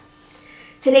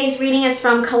Today's reading is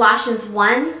from Colossians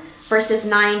 1, verses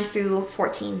 9 through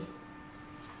 14.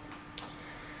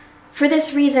 For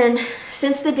this reason,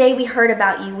 since the day we heard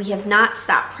about you, we have not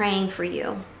stopped praying for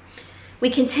you.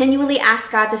 We continually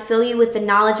ask God to fill you with the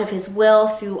knowledge of his will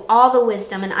through all the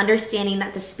wisdom and understanding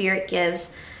that the Spirit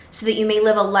gives, so that you may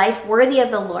live a life worthy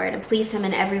of the Lord and please him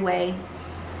in every way,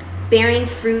 bearing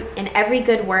fruit in every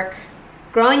good work,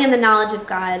 growing in the knowledge of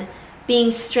God,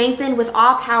 being strengthened with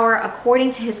all power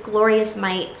according to his glorious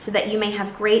might, so that you may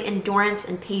have great endurance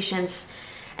and patience,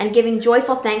 and giving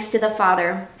joyful thanks to the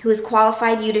Father, who has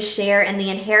qualified you to share in the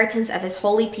inheritance of his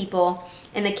holy people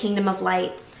in the kingdom of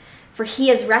light. For he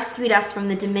has rescued us from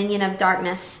the dominion of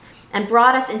darkness and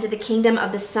brought us into the kingdom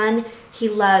of the Son he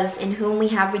loves, in whom we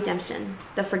have redemption,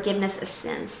 the forgiveness of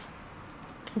sins.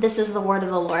 This is the word of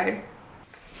the Lord.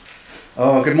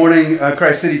 Oh, good morning,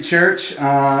 Christ City Church.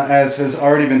 As has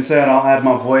already been said, I'll add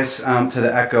my voice to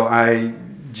the echo. I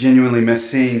genuinely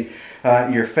miss seeing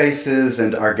your faces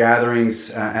and our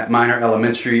gatherings at Minor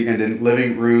Elementary and in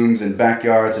living rooms and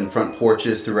backyards and front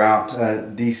porches throughout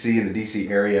DC and the DC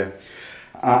area.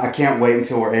 I can't wait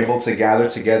until we're able to gather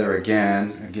together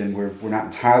again. Again, we're not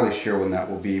entirely sure when that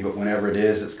will be, but whenever it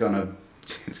is, it's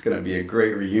gonna be a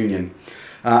great reunion.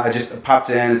 I just popped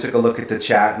in and took a look at the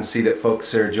chat and see that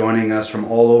folks are joining us from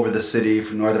all over the city,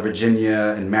 from Northern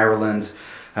Virginia and Maryland.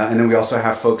 And then we also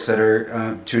have folks that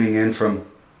are tuning in from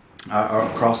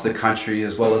across the country,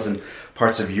 as well as in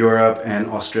parts of Europe and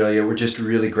Australia. We're just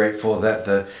really grateful that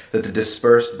the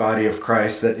dispersed body of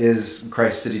Christ that is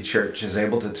Christ City Church is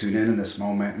able to tune in this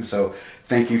moment. And so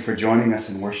thank you for joining us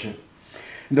in worship.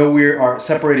 Though we are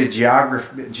separated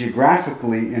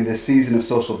geographically in this season of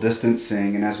social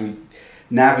distancing, and as we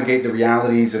navigate the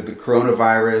realities of the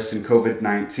coronavirus and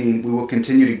COVID-19, we will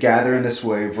continue to gather in this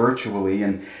way virtually,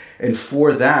 and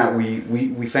for that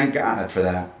we thank God for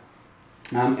that.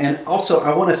 And also,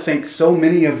 I want to thank so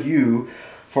many of you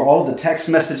for all the text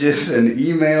messages and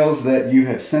emails that you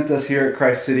have sent us here at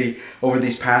Christ City over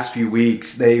these past few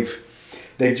weeks. They've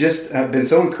just been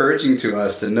so encouraging to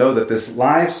us to know that this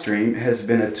live stream has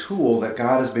been a tool that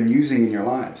God has been using in your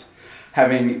lives.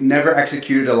 Having never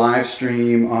executed a live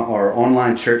stream or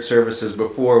online church services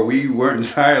before, we weren't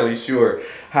entirely sure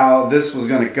how this was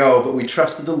going to go, but we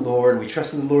trusted the Lord. We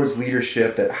trusted the Lord's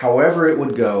leadership that however it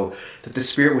would go, that the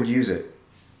Spirit would use it.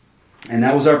 And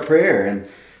that was our prayer, and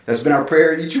that's been our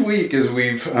prayer each week as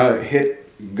we've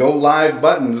hit go live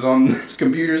buttons on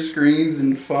computer screens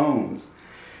and phones,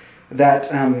 that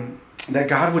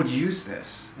God would use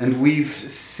this. And we've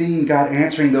seen God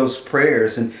answering those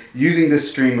prayers and using this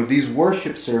stream of these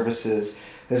worship services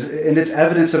and it's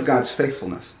evidence of God's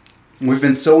faithfulness. And we've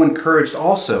been so encouraged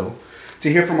also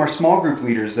to hear from our small group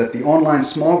leaders that the online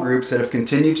small groups that have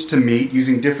continued to meet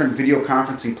using different video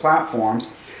conferencing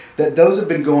platforms, that those have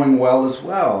been going well as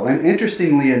well. And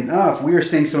interestingly enough, we are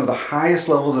seeing some of the highest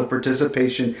levels of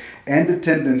participation and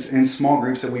attendance in small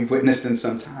groups that we've witnessed in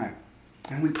some time.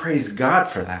 And we praise God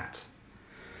for that.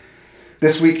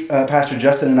 This week, Pastor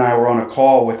Justin and I were on a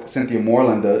call with Cynthia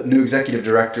Moreland, the new executive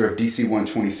director of DC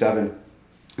 127,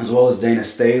 as well as Dana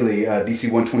Staley, DC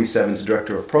 127's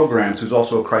director of programs, who's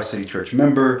also a Christ City Church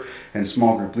member and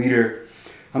small group leader.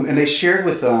 And they shared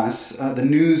with us the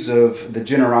news of the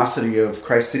generosity of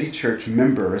Christ City Church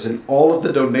members and all of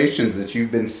the donations that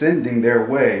you've been sending their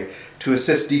way to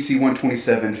assist DC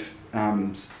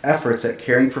 127's efforts at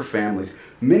caring for families,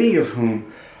 many of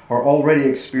whom are already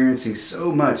experiencing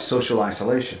so much social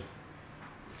isolation.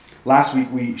 Last week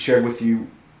we shared with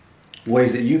you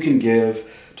ways that you can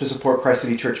give to support Christ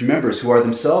City Church members who are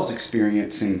themselves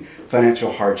experiencing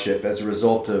financial hardship as a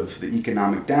result of the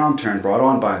economic downturn brought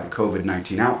on by the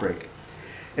COVID-19 outbreak.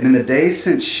 And in the days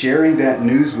since sharing that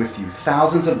news with you,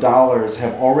 thousands of dollars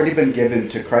have already been given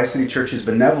to Christ City Church's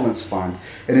Benevolence Fund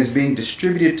and is being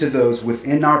distributed to those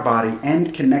within our body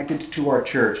and connected to our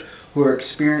church who are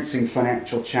experiencing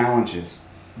financial challenges,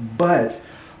 but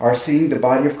are seeing the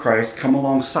body of Christ come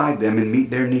alongside them and meet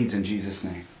their needs in Jesus'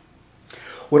 name.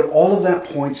 What all of that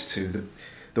points to,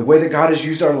 the way that God has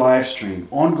used our live stream,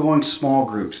 ongoing small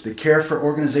groups, the care for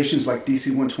organizations like DC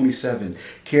 127,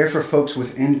 care for folks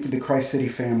within the Christ City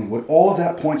family, what all of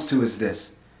that points to is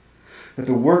this, that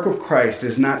the work of Christ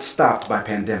is not stopped by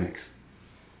pandemics.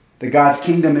 That God's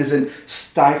kingdom isn't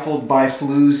stifled by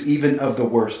flus, even of the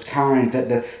worst kind. That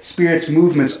the Spirit's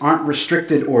movements aren't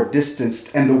restricted or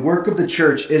distanced. And the work of the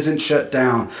church isn't shut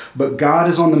down. But God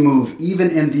is on the move,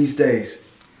 even in these days.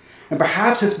 And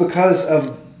perhaps it's because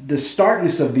of the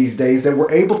starkness of these days that we're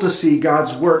able to see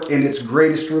God's work in its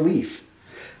greatest relief.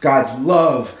 God's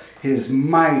love, his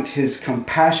might, his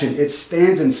compassion, it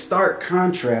stands in stark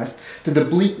contrast to the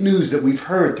bleak news that we've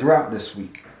heard throughout this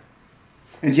week.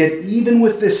 And yet, even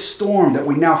with this storm that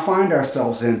we now find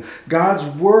ourselves in, God's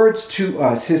words to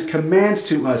us, His commands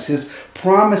to us, His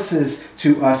promises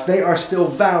to us, they are still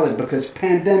valid because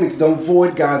pandemics don't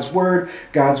void God's word,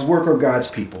 God's work, or God's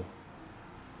people.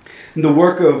 And the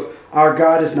work of our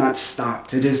God is not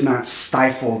stopped. It is not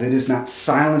stifled. It is not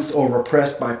silenced or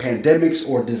repressed by pandemics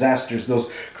or disasters,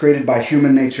 those created by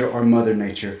human nature or Mother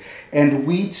Nature. And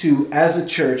we too, as a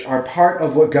church, are part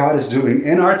of what God is doing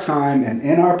in our time and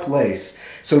in our place.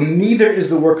 So neither is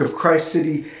the work of Christ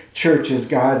City Church as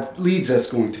God leads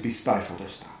us going to be stifled or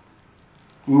stopped.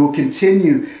 We will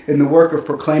continue in the work of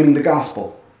proclaiming the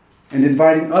gospel and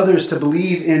inviting others to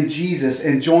believe in Jesus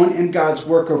and join in God's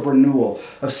work of renewal,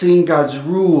 of seeing God's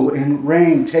rule and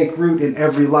reign take root in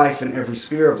every life and every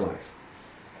sphere of life.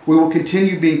 We will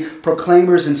continue being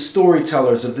proclaimers and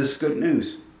storytellers of this good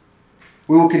news.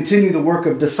 We will continue the work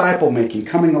of disciple making,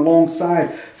 coming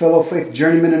alongside fellow faith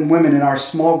journeymen and women in our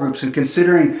small groups and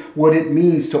considering what it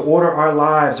means to order our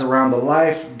lives around the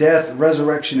life, death,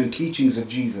 resurrection, and teachings of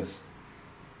Jesus.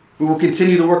 We will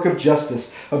continue the work of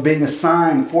justice, of being a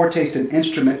sign, foretaste, and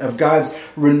instrument of God's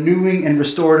renewing and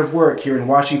restorative work here in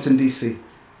Washington, D.C.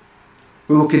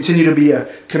 We will continue to be a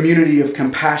community of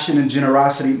compassion and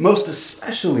generosity, most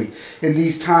especially in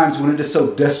these times when it is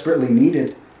so desperately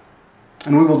needed.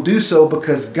 And we will do so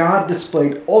because God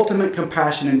displayed ultimate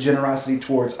compassion and generosity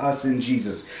towards us in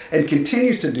Jesus and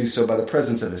continues to do so by the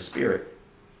presence of His Spirit.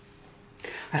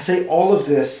 I say all of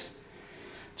this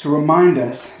to remind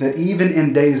us that even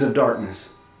in days of darkness,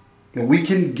 that we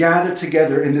can gather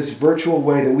together in this virtual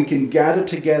way, that we can gather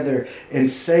together and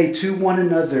say to one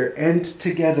another and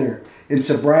together in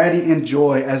sobriety and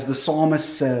joy, as the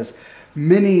psalmist says,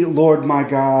 "Many, Lord my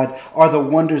God, are the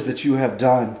wonders that you have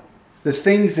done. The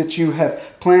things that you have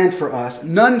planned for us,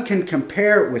 none can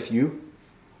compare with you.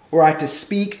 Were I to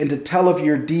speak and to tell of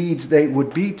your deeds, they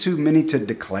would be too many to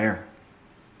declare."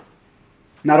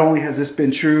 Not only has this been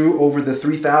true over the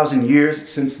 3,000 years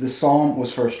since this psalm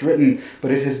was first written, but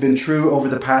it has been true over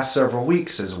the past several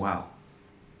weeks as well.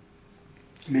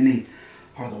 Many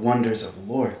are the wonders of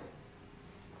the Lord.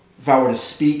 If I were to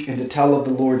speak and to tell of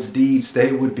the Lord's deeds,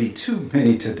 they would be too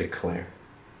many to declare.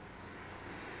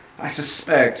 I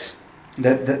suspect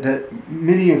that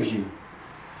many of you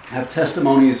have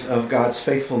testimonies of God's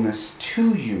faithfulness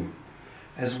to you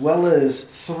as well as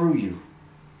through you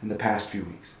in the past few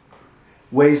weeks.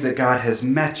 Ways that God has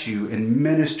met you and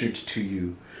ministered to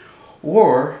you,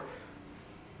 or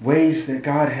ways that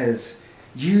God has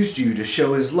used you to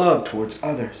show His love towards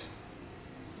others.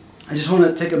 I just want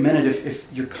to take a minute, if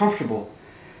you're comfortable,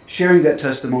 sharing that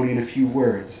testimony in a few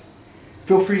words.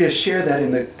 Feel free to share that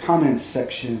in the comments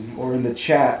section or in the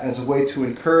chat as a way to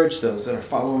encourage those that are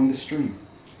following the stream.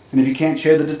 And if you can't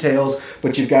share the details,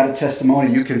 but you've got a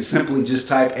testimony, you can simply just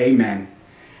type "Amen"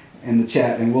 in the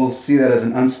chat, and we'll see that as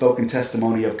an unspoken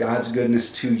testimony of God's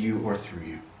goodness to you or through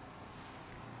you.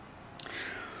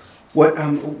 What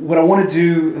I want to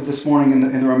do this morning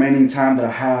in the remaining time that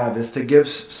I have is to give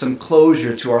some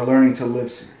closure to our Learning to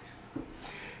Live series.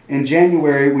 In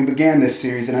January, we began this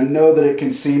series, and I know that it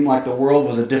can seem like the world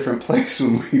was a different place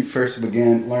when we first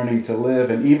began Learning to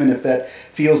Live. And even if that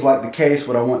feels like the case,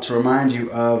 what I want to remind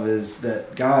you of is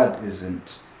that God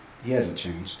He hasn't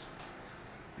changed.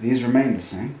 He's remained the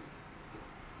same.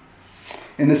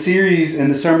 In the series and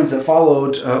the sermons that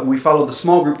followed, we followed the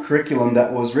small group curriculum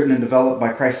that was written and developed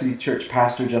by Christ City Church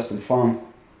pastor Justin Fung.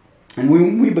 And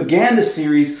when we began this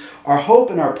series, our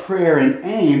hope and our prayer and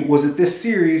aim was that this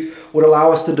series would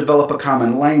allow us to develop a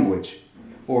common language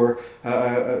or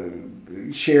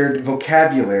shared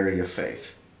vocabulary of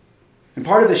faith. And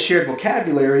part of this shared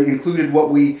vocabulary included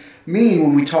what we mean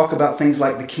when we talk about things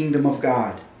like the kingdom of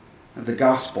God, the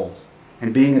gospel,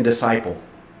 and being a disciple.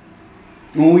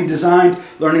 When we designed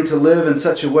Learning to Live in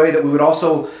such a way that we would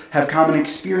also have common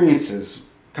experiences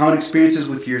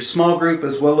with your small group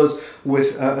as well as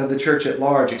with the church at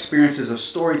large, experiences of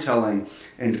storytelling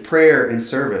and prayer and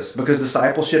service. Because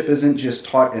discipleship isn't just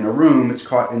taught in a room, it's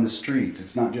taught in the streets.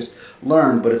 It's not just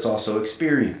learned, but it's also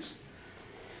experienced.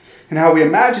 And how we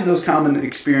imagine those common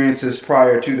experiences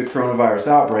prior to the coronavirus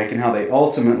outbreak and how they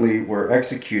ultimately were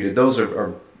executed, those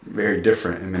are very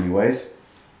different in many ways.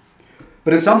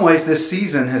 But in some ways, this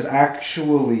season has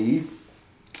actually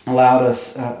allowed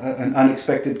us an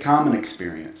unexpected common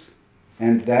experience.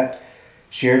 And that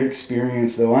shared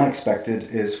experience, though unexpected,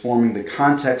 is forming the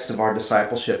context of our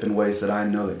discipleship in ways that I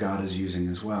know that God is using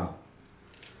as well.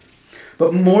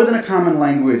 But more than a common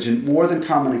language and more than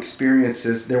common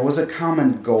experiences, there was a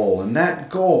common goal. And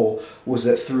that goal was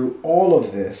that through all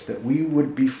of this, that we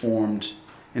would be formed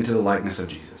into the likeness of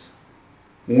Jesus.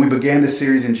 When we began this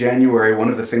series in January, one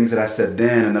of the things that I said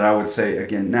then and that I would say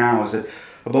again now is that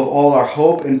above all, our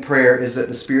hope and prayer is that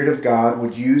the Spirit of God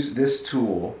would use this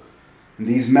tool and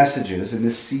these messages in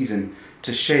this season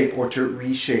to shape or to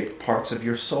reshape parts of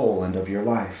your soul and of your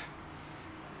life.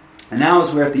 And now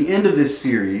as we're at the end of this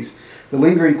series, the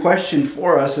lingering question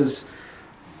for us is,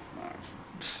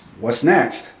 what's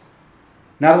next?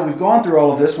 Now that we've gone through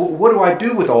all of this, what do I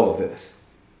do with all of this?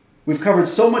 We've covered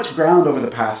so much ground over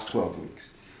the past 12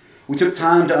 weeks. We took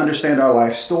time to understand our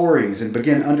life stories and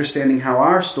begin understanding how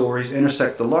our stories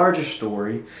intersect the larger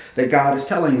story that God is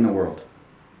telling in the world.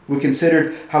 We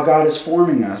considered how God is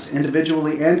forming us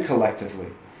individually and collectively,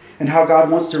 and how God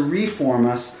wants to reform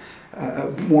us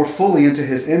more fully into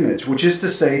His image, which is to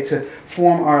say, to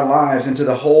form our lives into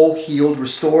the whole, healed,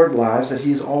 restored lives that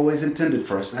He has always intended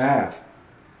for us to have.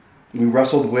 We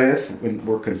wrestled with, and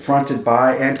were confronted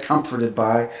by, and comforted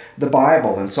by the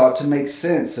Bible, and sought to make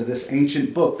sense of this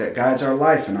ancient book that guides our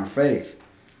life and our faith.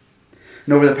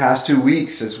 And over the past 2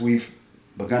 weeks, as we've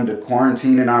begun to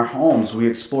quarantine in our homes, we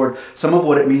explored some of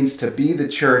what it means to be the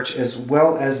church as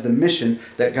well as the mission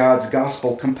that God's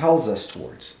gospel compels us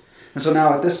towards. And so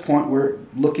now at this point, we're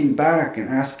looking back and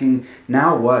asking,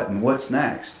 now what and what's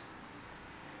next?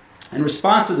 In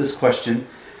response to this question,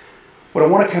 what I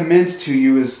want to commend to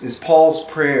you is Paul's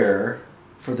prayer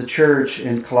for the church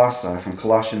in Colossae from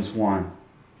Colossians 1.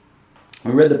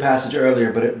 We read the passage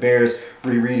earlier, but it bears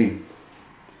rereading.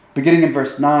 Beginning in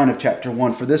verse 9 of chapter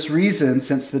 1, "For this reason,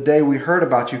 since the day we heard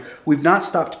about you, we've not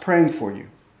stopped praying for you.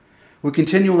 We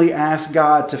continually ask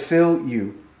God to fill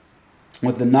you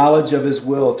with the knowledge of His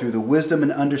will through the wisdom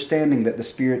and understanding that the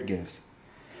Spirit gives,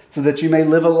 so that you may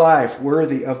live a life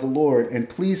worthy of the Lord and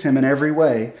please Him in every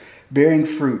way, bearing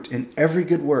fruit in every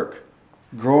good work,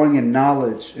 growing in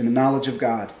knowledge, in the knowledge of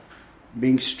God,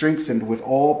 being strengthened with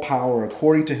all power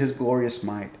according to His glorious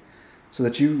might, so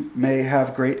that you may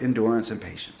have great endurance and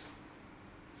patience."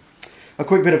 A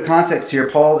quick bit of context here.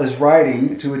 Paul is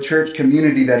writing to a church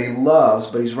community that he loves,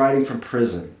 but he's writing from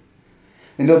prison.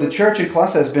 And though the church in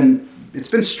Colossae has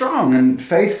been strong and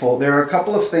faithful, there are a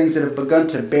couple of things that have begun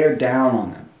to bear down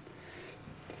on them.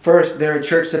 First, they're a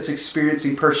church that's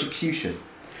experiencing persecution.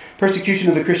 Persecution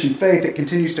of the Christian faith that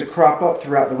continues to crop up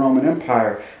throughout the Roman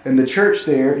Empire. And the church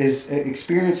there is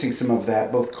experiencing some of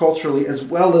that, both culturally as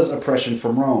well as oppression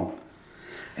from Rome.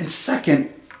 And second,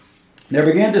 there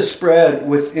began to spread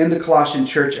within the Colossian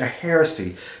church a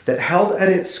heresy that held at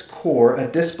its core a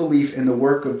disbelief in the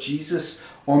work of Jesus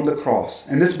on the cross.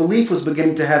 And this belief was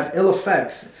beginning to have ill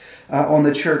effects on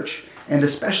the church, and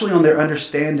especially on their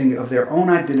understanding of their own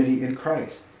identity in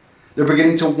Christ. They're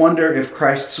beginning to wonder if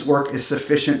Christ's work is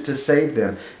sufficient to save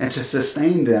them and to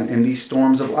sustain them in these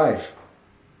storms of life.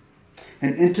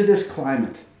 And into this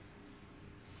climate,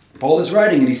 Paul is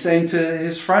writing, and he's saying to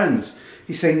his friends,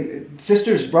 he's saying,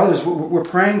 "Sisters, brothers, we're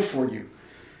praying for you.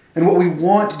 And what we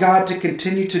want God to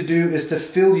continue to do is to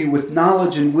fill you with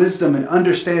knowledge and wisdom and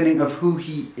understanding of who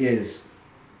He is."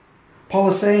 Paul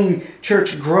is saying,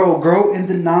 church, grow in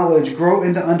the knowledge, grow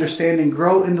in the understanding,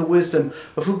 grow in the wisdom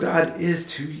of who God is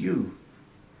to you.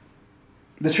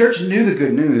 The church knew the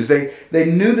good news. They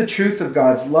knew the truth of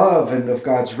God's love and of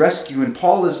God's rescue, and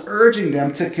Paul is urging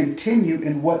them to continue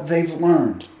in what they've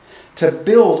learned, to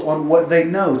build on what they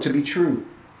know to be true.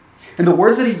 And the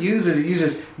words that he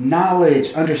uses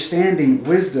knowledge, understanding,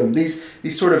 wisdom, these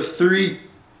sort of three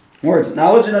words.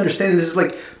 Knowledge and understanding, this is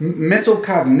like mental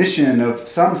cognition of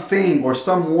something or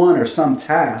someone or some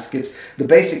task. It's the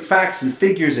basic facts and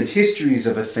figures and histories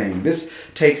of a thing. This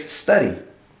takes study.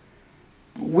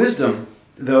 Wisdom,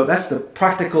 though, that's the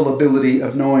practical ability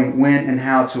of knowing when and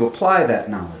how to apply that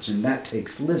knowledge, and that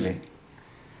takes living.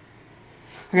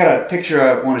 I got a picture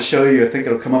I want to show you. I think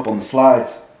it'll come up on the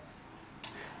slides.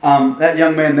 That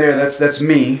young man there, that's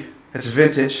me. It's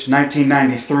vintage,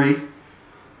 1993.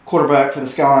 Quarterback for the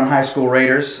Skyline High School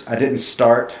Raiders. I didn't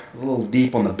start. I was a little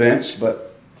deep on the bench,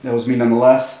 but that was me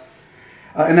nonetheless.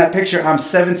 In that picture, I'm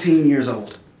 17 years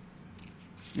old.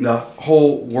 The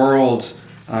whole world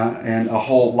and a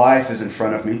whole life is in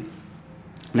front of me.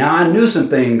 Now, I knew some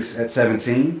things at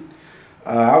 17.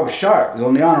 I was sharp. I was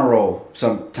on the honor roll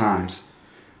sometimes.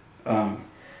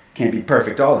 Can't be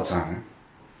perfect all the time.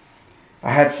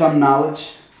 I had some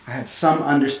knowledge. I had some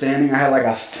understanding. I had like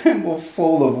a thimble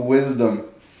full of wisdom.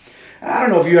 I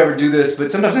don't know if you ever do this,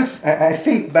 but sometimes I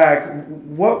think back,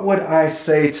 what would I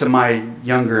say to my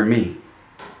younger me?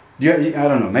 I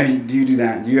don't know, maybe do you do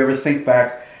that? Do you ever think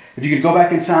back, if you could go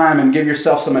back in time and give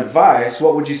yourself some advice,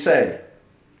 what would you say?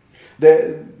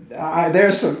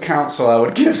 There's some counsel I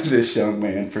would give this young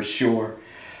man for sure.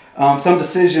 Some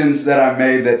decisions that I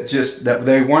made that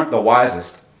they weren't the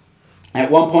wisest. At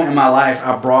one point in my life,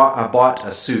 I bought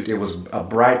a suit. It was a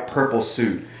bright purple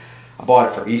suit. I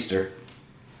bought it for Easter.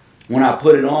 When I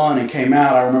put it on and came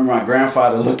out, I remember my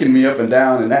grandfather looking me up and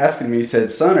down and asking me, he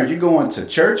said, "Son, are you going to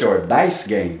church or a dice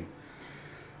game?"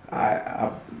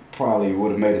 I probably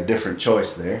would have made a different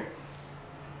choice there.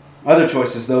 Other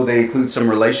choices, though, they include some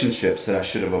relationships that I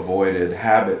should have avoided,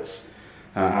 habits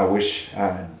I wish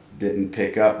I didn't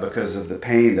pick up because of the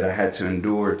pain that I had to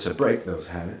endure to break those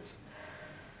habits.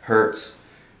 Hurts,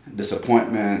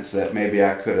 disappointments that maybe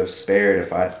I could have spared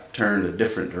if I turned a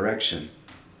different direction.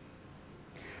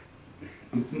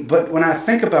 But when I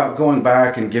think about going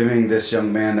back and giving this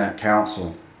young man that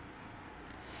counsel,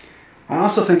 I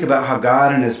also think about how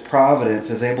God in His providence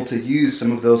is able to use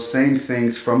some of those same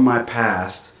things from my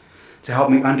past to help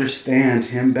me understand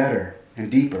Him better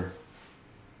and deeper.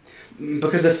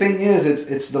 Because the thing is,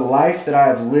 it's the life that I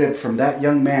have lived from that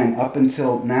young man up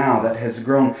until now that has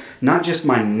grown not just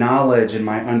my knowledge and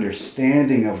my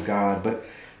understanding of God, but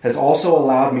has also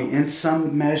allowed me in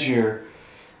some measure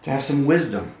to have some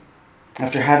wisdom.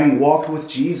 After having walked with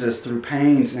Jesus through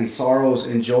pains and sorrows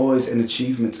and joys and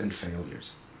achievements and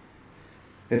failures.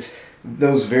 It's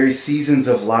those very seasons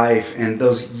of life and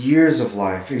those years of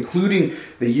life, including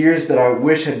the years that I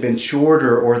wish had been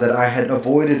shorter or that I had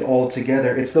avoided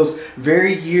altogether. It's those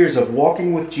very years of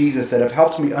walking with Jesus that have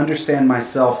helped me understand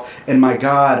myself and my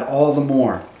God all the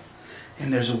more.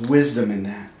 And there's wisdom in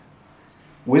that.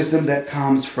 Wisdom that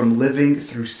comes from living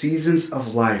through seasons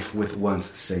of life with one's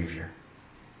Savior.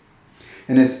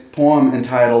 In his poem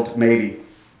entitled Maybe,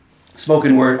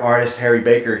 spoken word artist Harry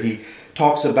Baker, he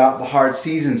talks about the hard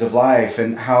seasons of life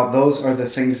and how those are the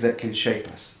things that can shape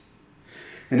us.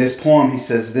 In his poem, he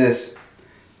says this: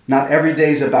 "Not every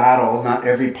day's a battle, not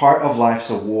every part of life's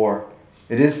a war.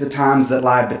 It is the times that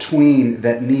lie between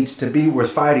that needs to be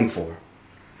worth fighting for.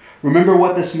 Remember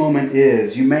what this moment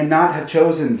is. You may not have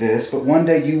chosen this, but one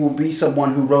day you will be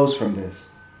someone who rose from this.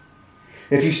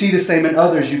 If you see the same in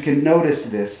others, you can notice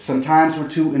this. Sometimes we're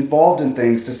too involved in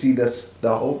things to see the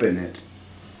hope in it.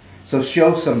 So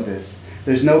show some this.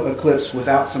 There's no eclipse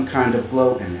without some kind of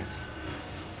glow in it."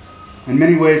 In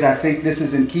many ways, I think this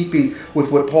is in keeping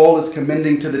with what Paul is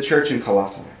commending to the church in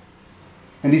Colossae.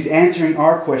 And he's answering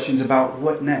our questions about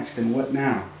what next and what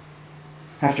now.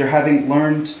 After having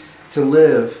learned to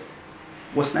live,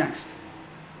 what's next?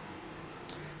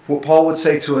 What Paul would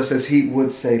say to us is he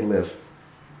would say, live.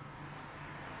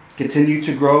 Continue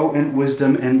to grow in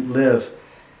wisdom and live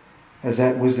as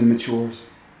that wisdom matures.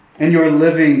 In your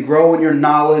living, grow in your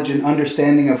knowledge and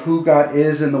understanding of who God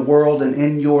is in the world and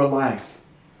in your life.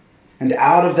 And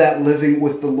out of that living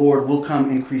with the Lord will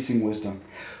come increasing wisdom.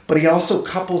 But he also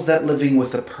couples that living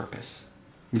with a purpose.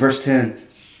 In verse 10,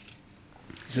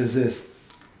 he says this: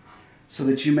 "So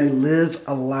that you may live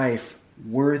a life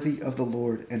worthy of the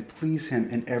Lord and please Him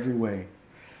in every way,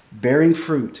 bearing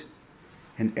fruit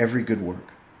in every good work."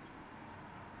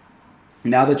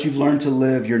 Now that you've learned to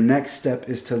live, your next step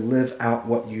is to live out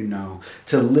what you know,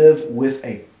 to live with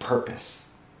a purpose.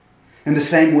 In the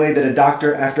same way that a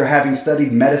doctor after having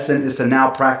studied medicine is to now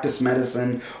practice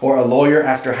medicine, or a lawyer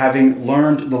after having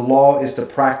learned the law is to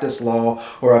practice law,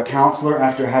 or a counselor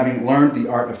after having learned the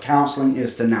art of counseling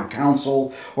is to now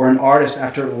counsel, or an artist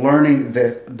after learning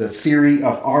the theory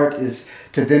of art is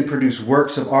to then produce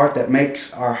works of art that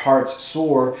makes our hearts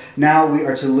soar. Now we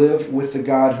are to live with the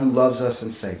God who loves us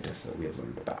and saved us that we have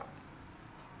learned about.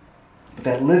 But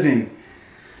that living,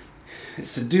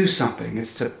 it's to do something.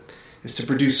 It's to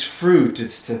produce fruit.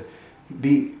 It's to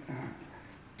be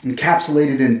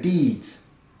encapsulated in deeds.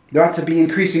 There ought to be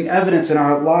increasing evidence in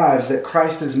our lives that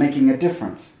Christ is making a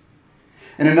difference.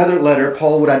 In another letter,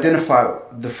 Paul would identify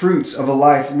the fruits of a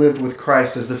life lived with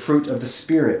Christ as the fruit of the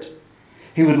Spirit.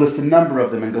 He would list a number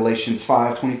of them in Galatians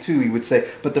 5:22. He would say,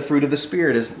 "But the fruit of the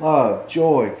Spirit is love,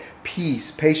 joy,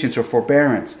 peace, patience or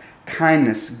forbearance,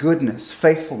 kindness, goodness,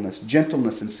 faithfulness,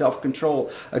 gentleness, and self-control.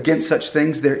 Against such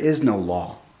things there is no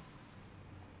law."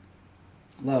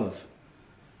 Love,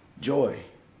 joy,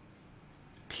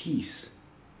 peace,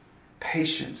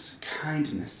 patience,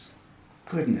 kindness,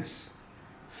 goodness,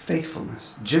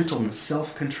 faithfulness, gentleness,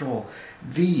 self-control.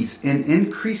 These, in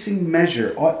increasing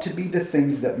measure, ought to be the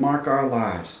things that mark our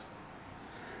lives.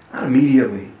 Not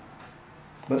immediately,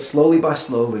 but slowly by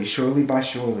slowly, surely by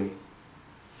surely.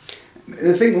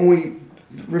 The thing when we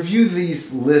review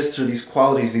these lists or these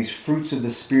qualities, these fruits of the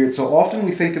Spirit, so often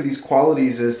we think of these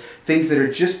qualities as things that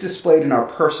are just displayed in our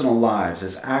personal lives,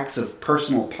 as acts of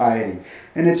personal piety.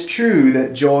 And it's true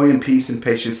that joy and peace and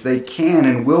patience, they can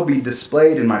and will be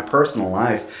displayed in my personal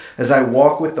life as I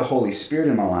walk with the Holy Spirit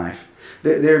in my life.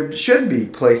 There should be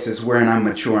places wherein I'm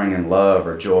maturing in love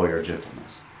or joy or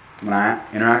gentleness. when I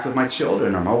interact with my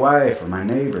children or my wife or my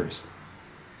neighbors.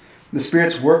 The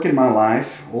Spirit's work in my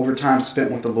life, over time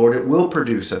spent with the Lord, it will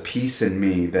produce a peace in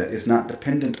me that is not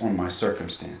dependent on my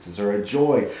circumstances, or a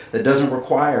joy that doesn't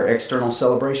require external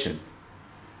celebration.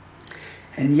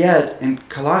 And yet, in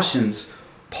Colossians,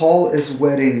 Paul is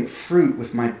wedding fruit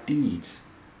with my deeds.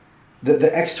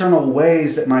 The external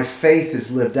ways that my faith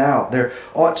is lived out. There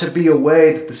ought to be a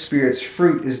way that the Spirit's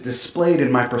fruit is displayed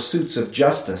in my pursuits of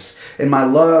justice, in my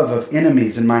love of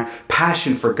enemies, and my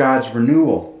passion for God's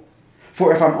renewal.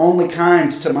 For if I'm only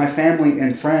kind to my family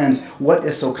and friends, what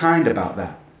is so kind about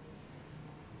that?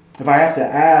 If I have to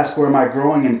ask, where am I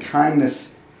growing in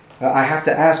kindness? I have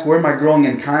to ask, where am I growing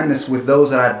in kindness with those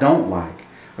that I don't like,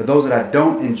 or those that I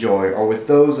don't enjoy, or with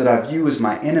those that I view as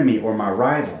my enemy or my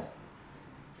rival?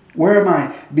 Where am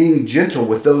I being gentle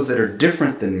with those that are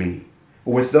different than me,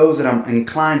 or with those that I'm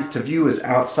inclined to view as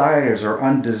outsiders or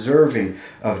undeserving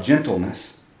of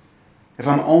gentleness? If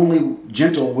I'm only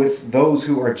gentle with those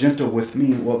who are gentle with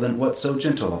me, well then what's so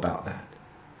gentle about that?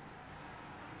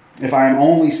 If I am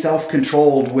only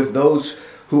self-controlled with those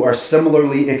who are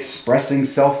similarly expressing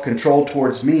self-control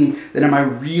towards me, then am I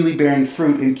really bearing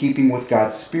fruit in keeping with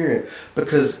God's Spirit?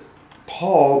 Because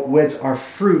Paul weds our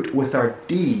fruit with our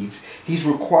deeds. He's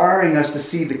requiring us to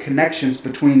see the connections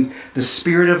between the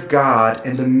Spirit of God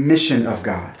and the mission of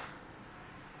God.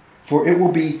 For it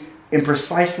will be in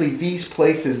precisely these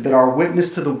places that our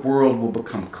witness to the world will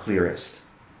become clearest.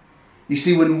 You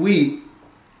see, when we,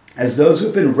 as those who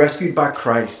have been rescued by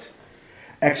Christ,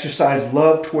 exercise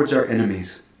love towards our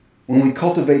enemies, when we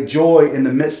cultivate joy in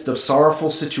the midst of sorrowful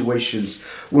situations,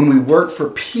 when we work for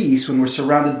peace when we're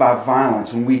surrounded by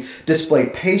violence, when we display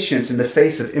patience in the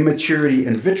face of immaturity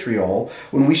and vitriol,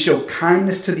 when we show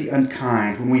kindness to the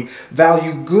unkind, when we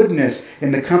value goodness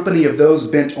in the company of those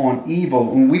bent on evil,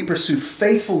 when we pursue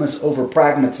faithfulness over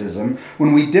pragmatism,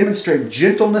 when we demonstrate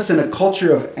gentleness in a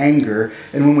culture of anger,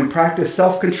 and when we practice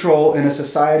self-control in a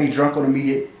society drunk on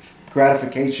immediate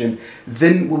gratification,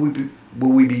 then will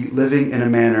we be living in a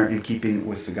manner in keeping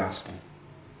with the gospel.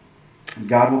 And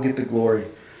God will get the glory,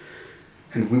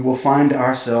 and we will find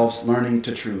ourselves learning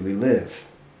to truly live.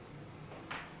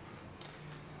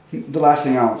 The last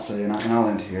thing I'll say, and I'll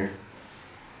end here,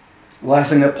 the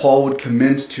last thing that Paul would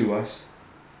commend to us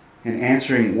in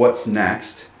answering what's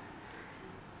next,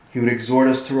 he would exhort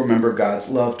us to remember God's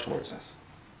love towards us.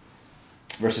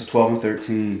 Verses 12 and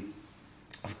 13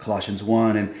 of Colossians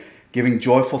 1, and giving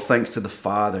joyful thanks to the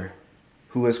Father,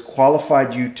 who has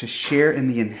qualified you to share in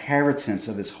the inheritance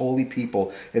of his holy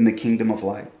people in the kingdom of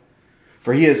light.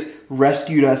 For he has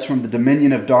rescued us from the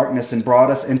dominion of darkness and brought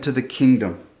us into the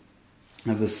kingdom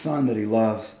of the Son that he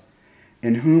loves,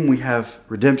 in whom we have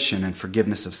redemption and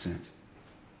forgiveness of sins.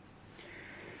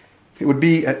 It would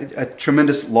be a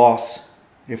tremendous loss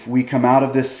if we come out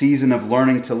of this season of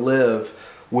learning to live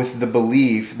with the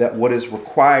belief that what is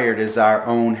required is our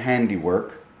own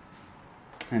handiwork.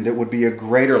 And it would be a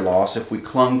greater loss if we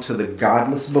clung to the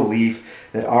godless belief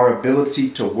that our ability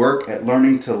to work at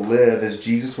learning to live as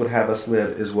Jesus would have us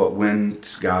live is what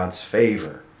wins God's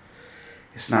favor.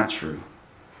 It's not true.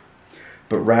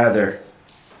 But rather,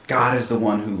 God is the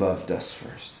one who loved us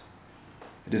first.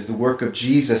 It is the work of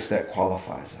Jesus that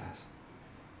qualifies us.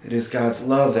 It is God's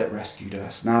love that rescued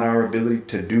us, not our ability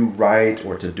to do right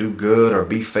or to do good or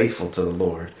be faithful to the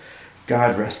Lord.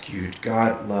 God rescued,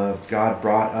 God loved, God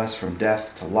brought us from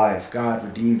death to life. God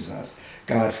redeems us,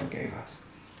 God forgave us.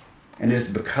 And it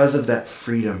is because of that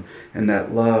freedom and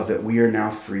that love that we are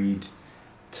now freed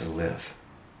to live.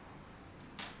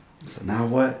 So now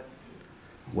what?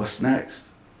 What's next?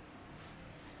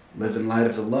 Live in light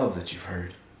of the love that you've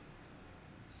heard.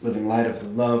 Live in light of the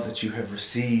love that you have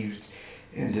received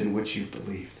and in which you've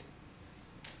believed.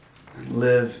 And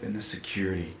live in the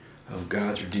security of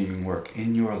God's redeeming work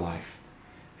in your life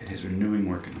and his renewing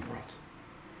work in the world.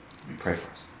 Let me pray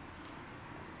for us.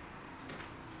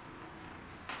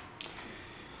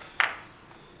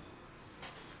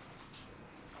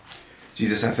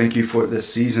 Jesus, I thank you for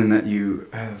this season that you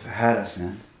have had us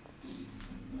in.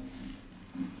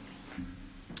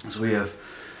 As we have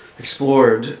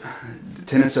explored the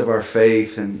tenets of our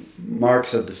faith and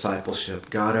marks of discipleship,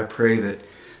 God, I pray that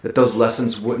those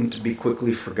lessons wouldn't be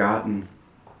quickly forgotten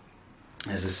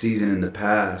as a season in the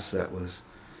past that was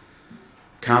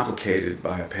complicated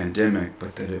by a pandemic,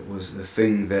 but that it was the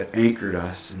thing that anchored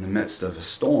us in the midst of a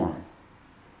storm.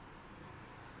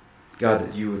 God,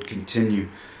 that you would continue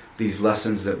these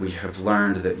lessons that we have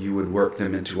learned, that you would work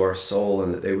them into our soul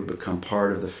and that they would become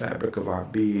part of the fabric of our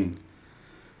being.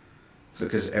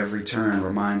 Because every turn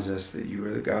reminds us that you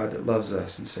are the God that loves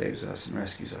us and saves us and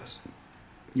rescues us.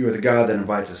 You are the God that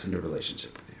invites us into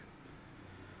relationship with you.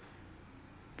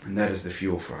 And that is the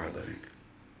fuel for our living.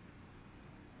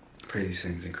 I pray these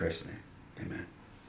things in Christ's name. Amen.